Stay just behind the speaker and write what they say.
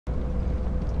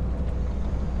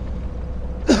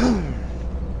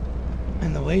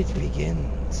And the wait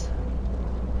begins.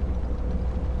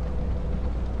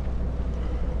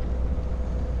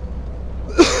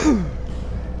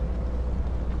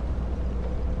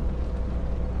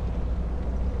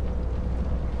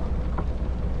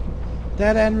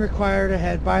 Dead end required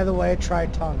ahead. By the way, try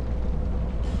tongue.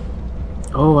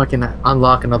 Oh, I can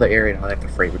unlock another area now. I have the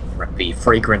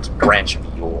fragrant branch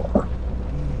of yore.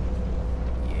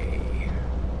 Yay.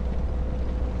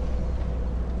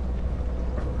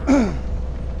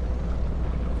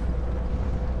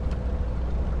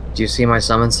 Do you see my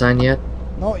summon sign yet?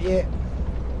 Not yet.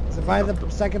 Is it by the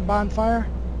second bonfire?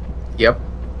 Yep.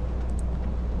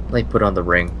 Let me put on the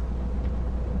ring.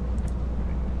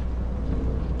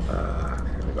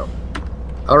 Here we go.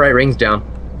 Alright, ring's down.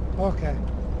 Okay.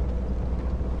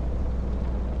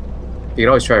 You can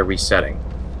always try resetting.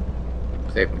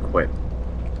 Save and quit.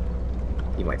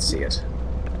 You might see it.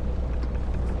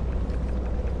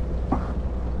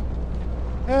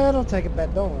 It'll take a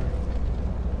bit, don't worry.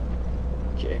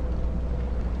 Okay.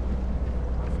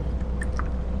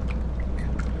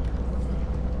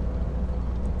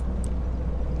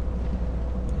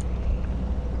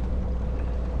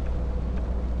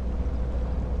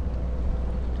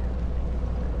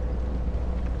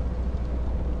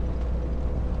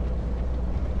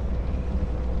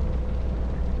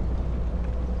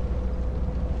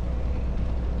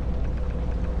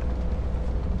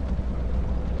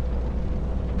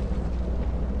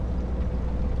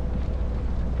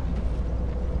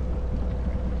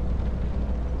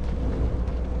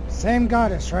 Same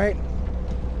goddess, right?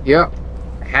 Yep.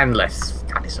 Handless.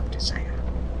 Goddess of desire.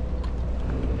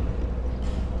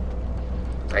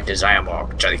 I desire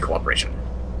more jelly cooperation.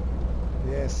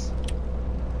 Yes.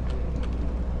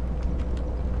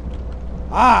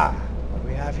 Ah! What do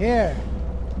we have here?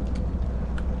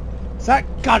 Is that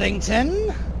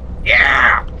Goddington?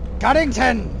 Yeah!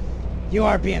 Goddington! You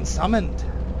are being summoned.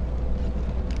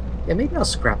 Yeah, maybe I'll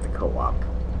scrap the co-op.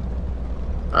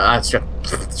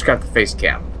 Scrap the face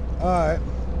cam. Alright.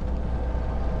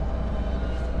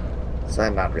 So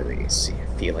I'm not really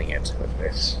feeling it with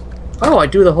this. Oh, I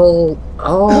do the whole...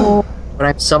 Oh, when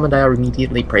I'm summoned, I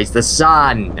immediately praise the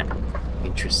sun.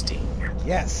 Interesting.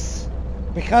 Yes.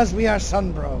 Because we are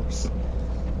sun bros.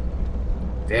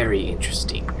 Very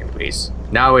interesting. Anyways,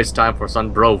 now it's time for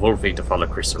Sun Bro Wvlfy to follow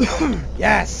Chris around.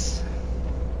 Yes.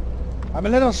 I'm a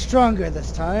little stronger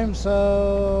this time,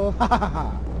 so... Ha ha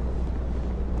ha.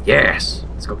 Yes!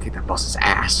 Let's go kick that boss's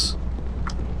ass.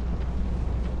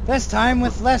 This time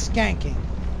with less ganking.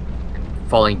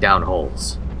 Falling down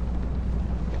holes.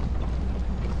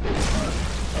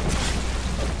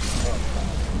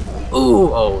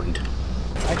 Ooh, owned.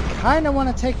 I kind of want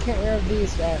to take care of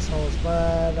these assholes,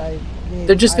 but I need...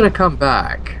 They're just gonna come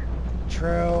back.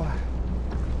 True.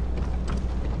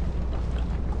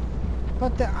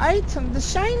 But the item, the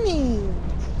shiny...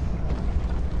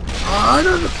 I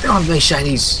don't know. Oh, the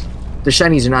shinies. The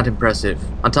shinies are not impressive.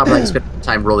 On top of that, you spend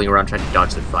time rolling around trying to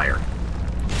dodge the fire.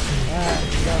 Ah,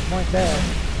 you got a point there.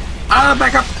 Ah,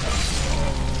 back up!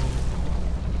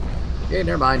 Okay,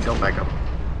 never mind. Don't back up.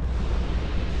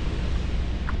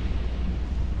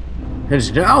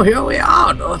 And now here we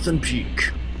are, Northern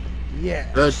Peak.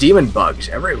 Yeah. There's demon bugs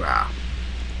everywhere.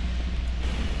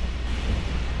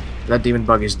 That demon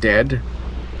bug is dead.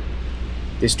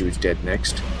 This dude's dead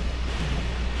next.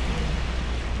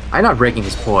 I'm not breaking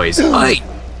his poise. Aye!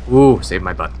 Ooh, saved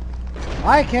my butt.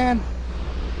 I can.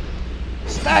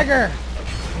 Stagger.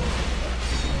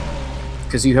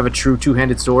 Because you have a true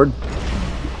two-handed sword?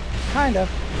 Kind of.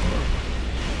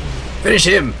 Finish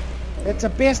him! It's a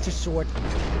bastard sword.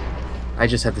 I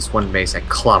just have this one mace. I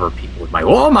clobber people with my...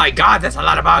 Oh my god, that's a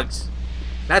lot of bugs!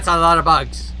 That's a lot of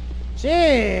bugs.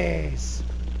 Jeez.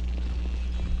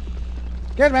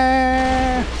 Good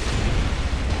man.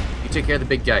 You take care of the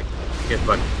big guy. Get the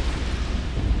bug.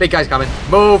 Big guy's coming.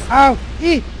 Move! Oh,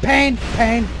 pain,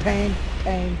 pain, pain,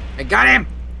 pain. I got him!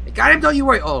 I got him, don't you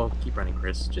worry. Oh, keep running,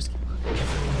 Chris. Just keep running.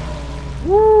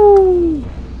 Woo!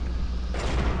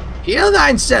 Heal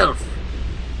thyself!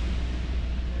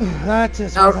 That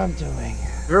is what I'm doing.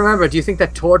 Remember, do you think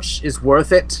that torch is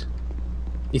worth it?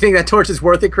 You think that torch is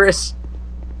worth it, Chris?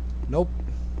 Nope.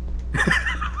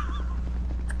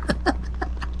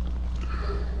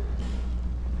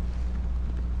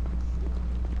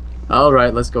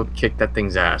 Alright, let's go kick that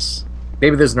thing's ass.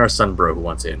 Maybe there's another sun bro who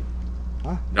wants in.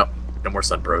 Huh? Nope, no more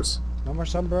sun bros. No more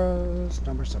sun bros.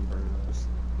 No more sun bros.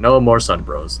 No more sun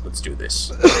bros. Let's do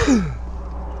this.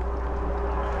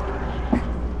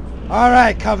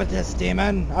 Alright, covetous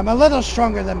demon. I'm a little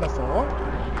stronger than before.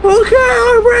 Okay,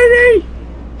 I'm ready!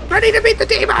 Ready to meet the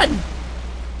demon!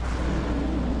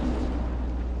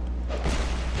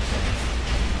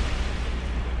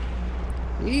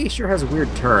 He sure has a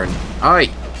weird turn. Aye.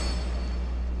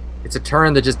 It's a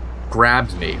turn that just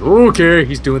grabs me. Okay,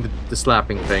 he's doing the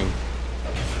slapping thing.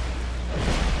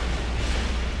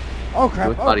 Oh crap!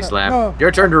 With body slam. No.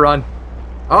 Your turn to run.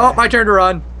 Oh, my turn to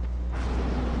run.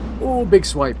 Oh, big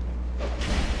swipe.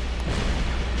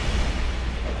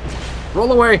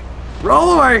 Roll away.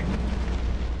 Roll away.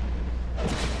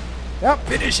 Yep.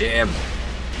 Finish him.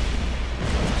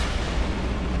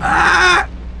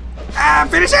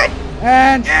 Finish it.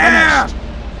 And Yeah. finished.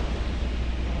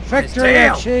 Victory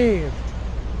tail. achieved.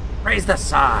 Praise the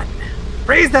sun.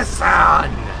 Praise the sun.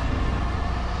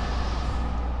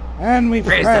 And we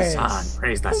Praise praise. the sun.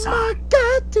 Praise the Oh sun. my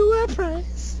God, do I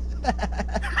praise?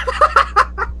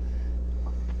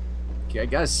 Okay, I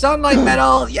got a sunlight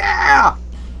medal. Yeah.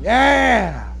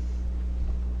 Yeah.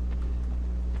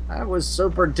 That was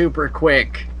super duper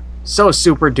quick. So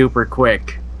super duper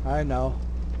quick. I know.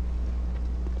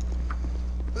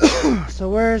 So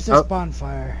where's this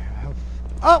bonfire?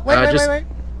 Oh, wait.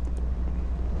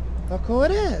 Look who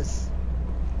it is.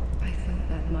 I thought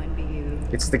that might be you.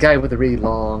 It's the guy with the really You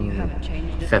long haven't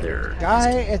changed a feather. Guy,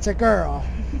 it's a girl.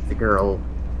 The girl.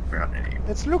 I forgot her name.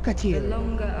 It's The Lucatiel.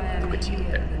 longer I am Look at you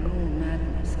here, there. the more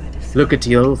madness I discover.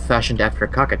 Lucatiel, fashioned after a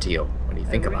cockatiel, when you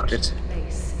think A about rich it.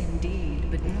 place indeed,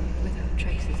 but not without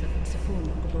traces of its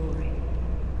former glory.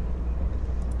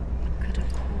 What could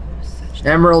have caused such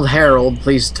Emerald Herald,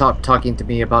 please stop talking to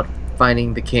me about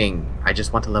finding the king. I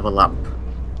just want to level up.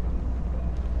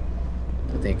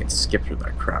 I think I can skip through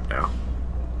that crap now.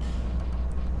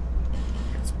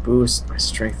 Let's boost my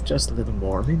strength just a little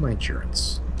more, maybe my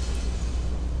endurance.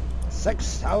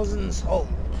 6,000 souls.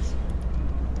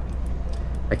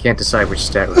 I can't decide which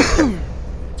stat was I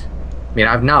mean,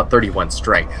 I've now 31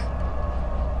 strength.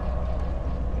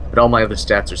 But all my other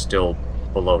stats are still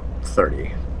below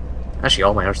 30. Actually,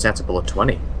 all my other stats are below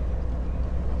 20.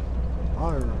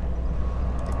 Arr.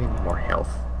 They need more health.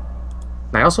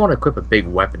 And I also want to equip a big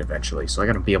weapon eventually, so I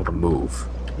gotta be able to move.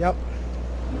 Yep.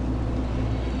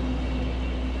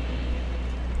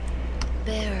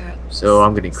 So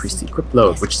I'm gonna increase the equip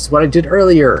load, which is what I did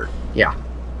earlier. Yeah.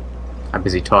 I'm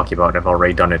busy talking about it, I've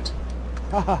already done it.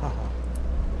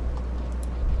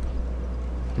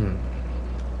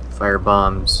 Fire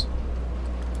bombs.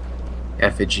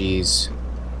 Effigies.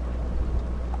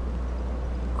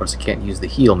 Of course, I can't use the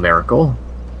heal miracle.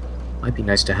 Might be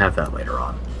nice to have that later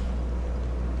on.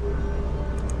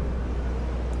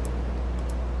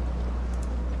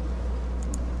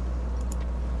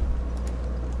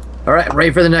 Alright,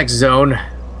 ready for the next zone.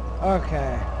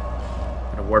 Okay.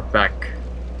 Gonna warp back.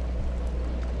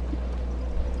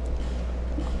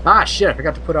 Ah, shit, I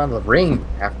forgot to put on the ring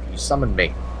after you summoned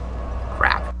me.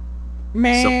 Crap.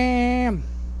 Ma'am.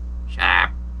 Shut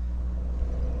up.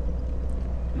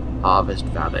 Harvest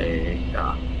Valley.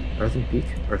 Earthen Peak?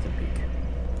 Earthen Peak.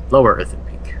 Lower Earthen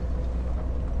Peak.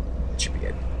 That should be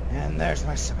it. And there's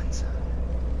my summons.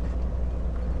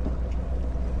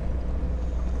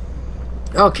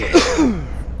 Okay.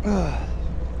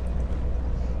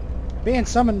 Being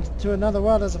summoned to another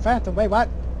world as a phantom. Wait, what?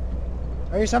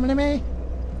 Are you summoning me?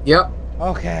 Yep.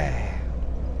 Okay.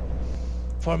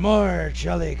 For more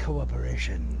jolly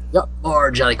cooperation. Yep.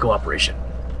 More jelly cooperation.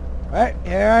 Right,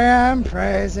 here I am,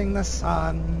 praising the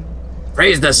sun.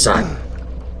 Praise the sun.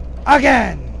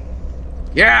 Again!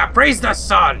 Yeah, praise the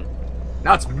sun.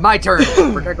 Now it's my turn.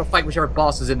 We're gonna go fight whichever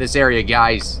boss is in this area,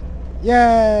 guys.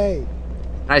 Yay!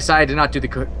 I decided to not do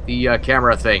the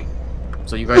camera thing,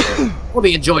 so you guys can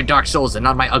only enjoy Dark Souls and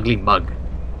not my ugly mug.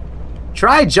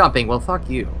 Try jumping. Well, fuck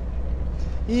you.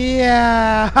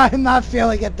 Yeah, I'm not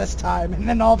feeling it this time. And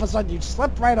then all of a sudden you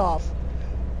slip right off.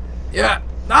 Yeah.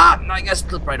 Ah, I guess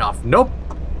slip right off. Nope.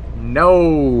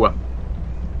 No.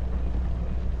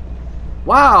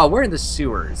 Wow, we're in the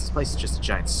sewers. This place is just a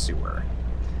giant sewer.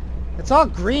 It's all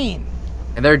green.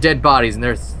 And there are dead bodies, and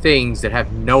there are things that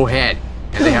have no head,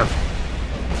 and they have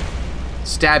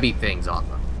stabby things on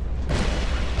them.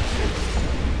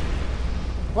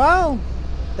 Well,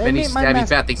 they Many meet my stabby mess.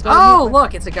 bad things. They Oh, meet my-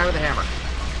 look, it's a guy with a hammer.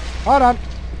 Hold on.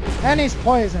 And he's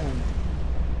poisoned.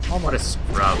 What a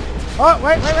scrub. Oh,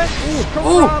 wait. Ooh,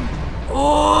 Ooh. come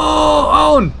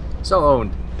Oh, owned. So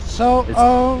owned. So,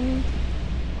 It's-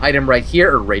 Item right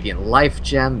here, a Radiant Life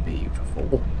Gem.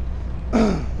 Beautiful.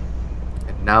 And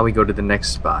now we go to the next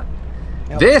spot.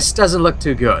 Yep. This doesn't look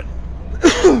too good.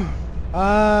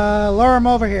 lure him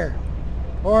over here.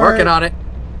 Or Working on it.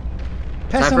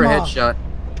 piss Time for him a off. headshot.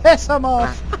 Piss him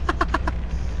off.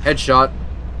 Headshot.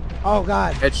 Oh,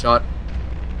 God. Headshot.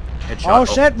 Headshot. Oh,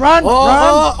 shit, run! Oh,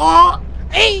 run! oh,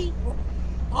 Hey!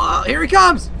 oh, here he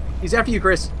comes! He's after you,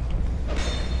 Chris.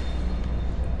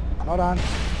 Hold on.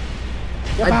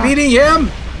 Get I'm back. beating him!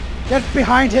 Get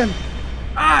behind him!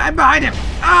 Ah, I'm behind him!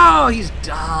 Oh, he's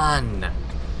done!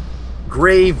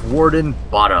 Grave Warden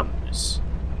Bottoms.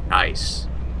 Nice.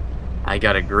 I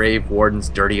got a Grave Warden's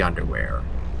dirty underwear.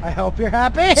 I hope you're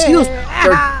happy! Excuse me!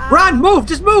 Run! Move!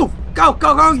 Just move! Go!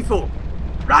 Go! Go, you fool!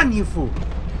 Run, you fool!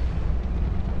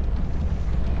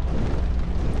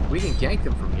 We can gank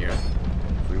them from here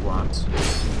if we want.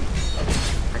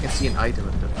 I can see an item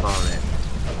at the far end.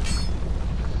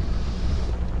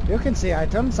 You can see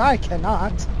items, I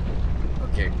cannot.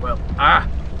 Okay, well, oh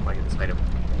my goodness,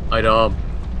 item,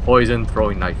 poison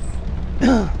throwing knife.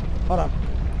 Hold on.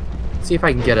 See if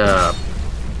I can get a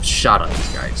shot on these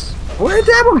guys. Where did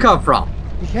that one come from?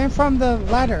 He came from the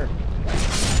ladder.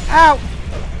 Ow!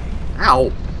 Ow!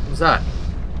 What was that?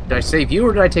 Did I save you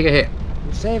or did I take a hit?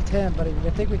 We saved him, but I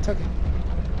think we took it.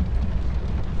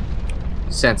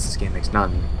 Sense this game makes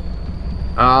none.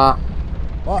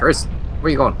 What? Chris,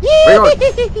 where you going? Where you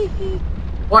going?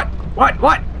 What?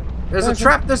 What? There's a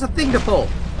trap. There's a thing to pull.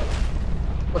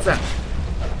 What's that?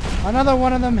 Another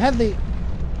one of them headley.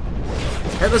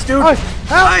 Headless dude. Oh,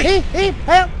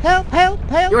 help!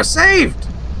 Help! You're saved.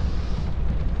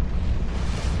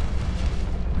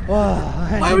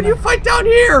 Why would you fight down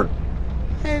here?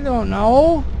 I don't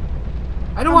know.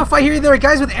 I don't want to fight here. There are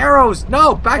guys with arrows.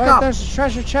 No, back up. There's a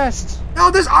treasure chest. No,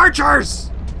 there's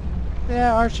archers.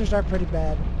 Yeah, archers are pretty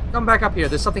bad. Come back up here.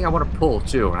 There's something I want to pull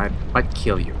too, and I might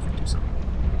kill you if you do something.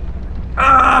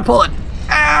 Ah, pull it.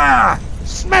 Ah!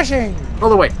 Smashing!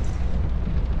 Pull away.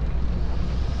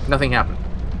 Nothing happened.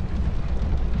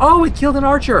 Oh, it killed an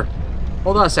archer.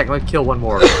 Hold on a second. Let's kill one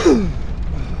more.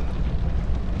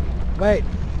 Wait.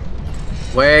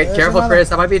 Wait, careful, another. Chris.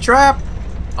 That might be a trap.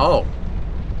 Oh.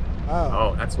 Oh.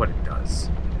 Oh, that's what it does.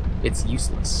 It's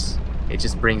useless. It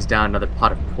just brings down another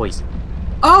pot of poison.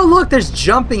 Oh, look, there's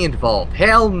jumping involved.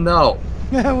 Hell no.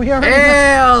 We already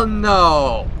Hell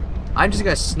no. I'm just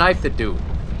gonna snipe the dude.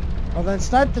 Well, then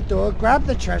snipe the door, grab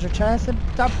the treasure chest, and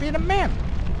stop being a man.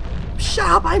 Shut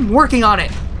up, I'm working on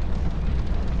it.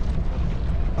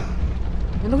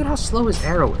 And look at how slow his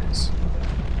arrow is.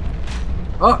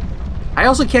 Oh, I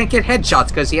also can't get headshots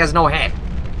because he has no head.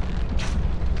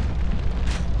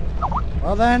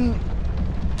 Well then,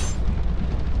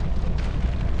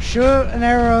 shoot an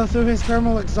arrow through his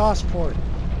thermal exhaust port.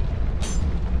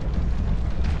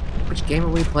 Which game are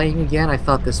we playing again? I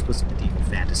thought this was medieval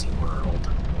fantasy world.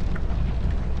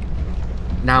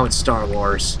 Now it's Star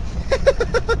Wars.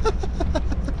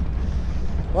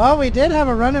 Well, we did have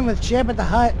a run-in with Jabba the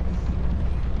Hutt.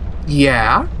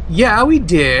 Yeah, we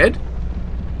did.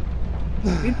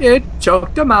 We did.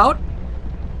 Choked him out.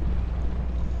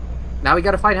 Now we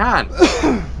gotta find Han.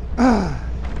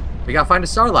 We gotta find a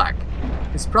Sarlacc.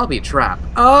 It's probably a trap.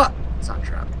 It's not a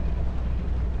trap.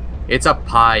 It's a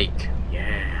pike.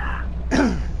 Yeah.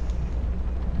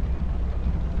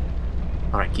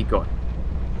 Alright, keep going.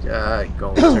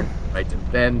 Go turn right and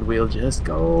then we'll just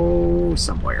go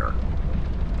somewhere.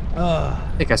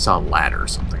 I think I saw a ladder or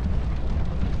something.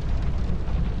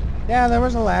 Yeah, there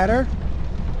was a ladder.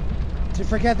 Did you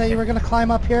forget that you were going to climb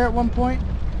up here at one point?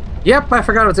 Yep, I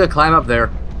forgot I was going to climb up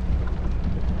there.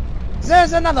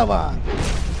 There's another one.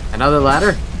 Another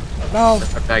ladder? No,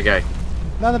 A bad guy.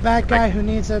 another bad guy who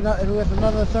needs with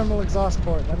another thermal exhaust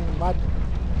port. I mean, what?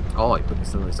 Oh, I put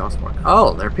this in the exhaust port.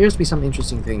 Oh, there appears to be some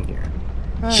interesting thing here.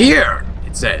 Ah. Here,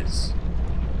 it says.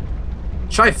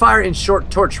 Try fire in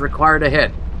short torch required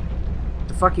ahead. What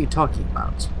the fuck are you talking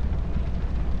about?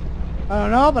 I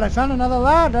don't know, but I found another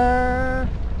ladder.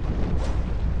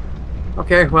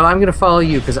 Okay, well, I'm gonna follow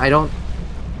you because I don't.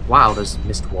 Wow, there's a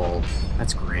mist wall.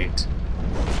 That's great.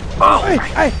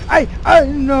 Oh!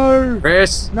 No!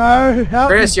 Chris! No, help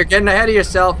Chris, me. you're getting ahead of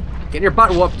yourself. Getting your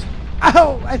butt whooped.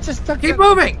 Ow! I just took Keep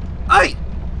moving! Ay!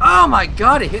 Oh my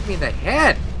god, it hit me in the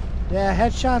head! Yeah,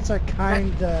 headshots are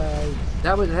kinda...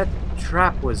 That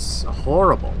trap was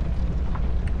horrible.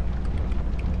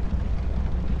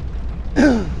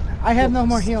 I have no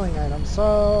more healing items,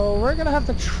 so we're gonna have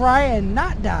to try and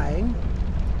not dying.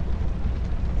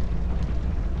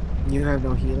 You have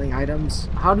no healing items?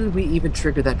 How did we even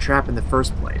trigger that trap in the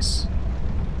first place?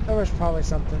 There was probably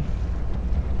something.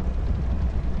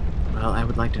 Well, I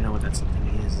would like to know what that something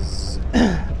is.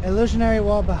 Illusionary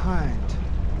wall behind.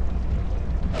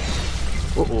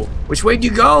 Uh-oh. Which way do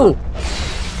you go?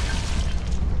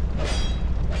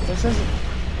 This is...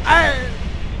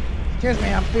 Excuse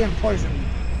me, I'm being poisoned.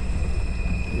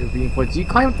 You're being poisoned. You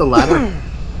climb up the ladder?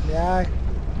 Yeah,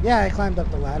 I climbed up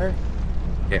the ladder.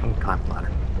 Okay, I'm gonna climb the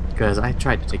ladder. Because I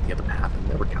tried to take the other path and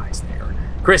there were guys there.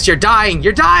 Chris, you're dying!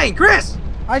 You're dying! Chris!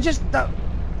 I just...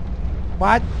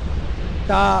 what?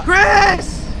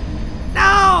 Chris!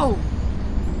 No!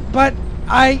 But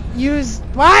I used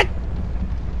what?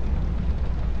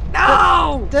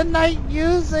 No! Didn't I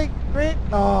use a great?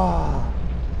 Oh,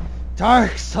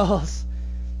 Dark Souls.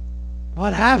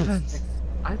 What happens?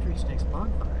 I've reached next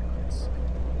bonfire.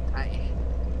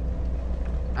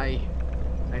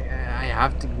 I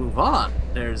have to move on.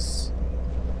 There's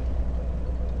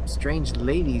strange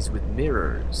ladies with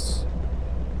mirrors.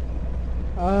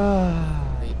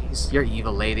 Ladies, you're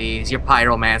evil ladies. You're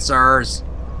pyromancers.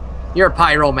 You're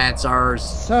pyromancers.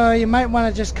 So you might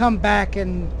want to just come back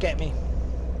and get me.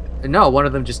 No, one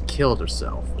of them just killed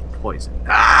herself with poison.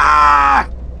 Ah!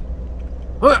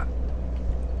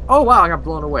 Oh wow, I got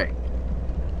blown away.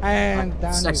 And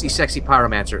down. Sexy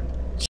pyromancer.